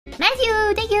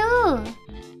Matthew, thank you!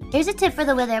 Here's a tip for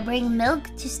the wither. Bring milk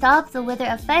to stop the wither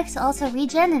effects. Also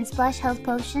regen and splash health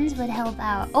potions would help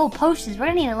out. Oh, potions. We're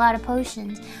gonna need a lot of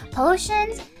potions.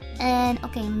 Potions and...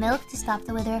 okay, milk to stop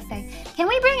the wither effect. Can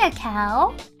we bring a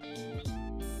cow?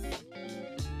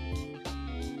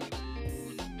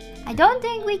 I don't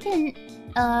think we can...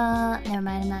 never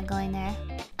mind, I'm not going there.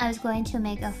 I was going to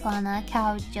make a Fauna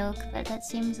cow joke, but that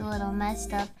seems a little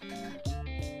messed up.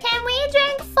 Can we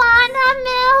drink Fauna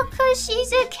milk cause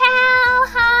she's a cow?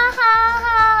 Ha ha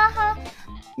ha ha.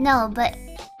 No, but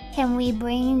can we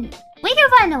bring... we can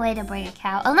find a way to bring a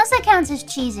cow. Unless that counts as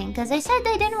cheesing, because they said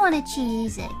they didn't want to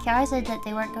cheese it. Kiara said that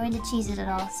they weren't going to cheese it at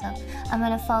all, so I'm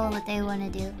gonna follow what they want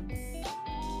to do.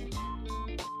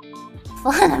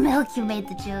 Fauna milk, you made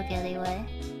the joke anyway.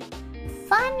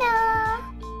 Fauna!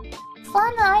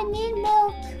 Fauna, I need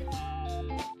milk.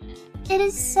 It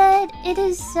is said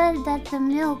that the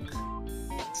milk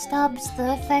stops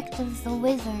the effect of the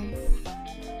wither.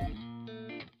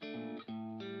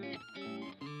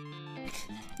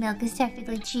 Milk is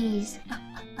technically cheese.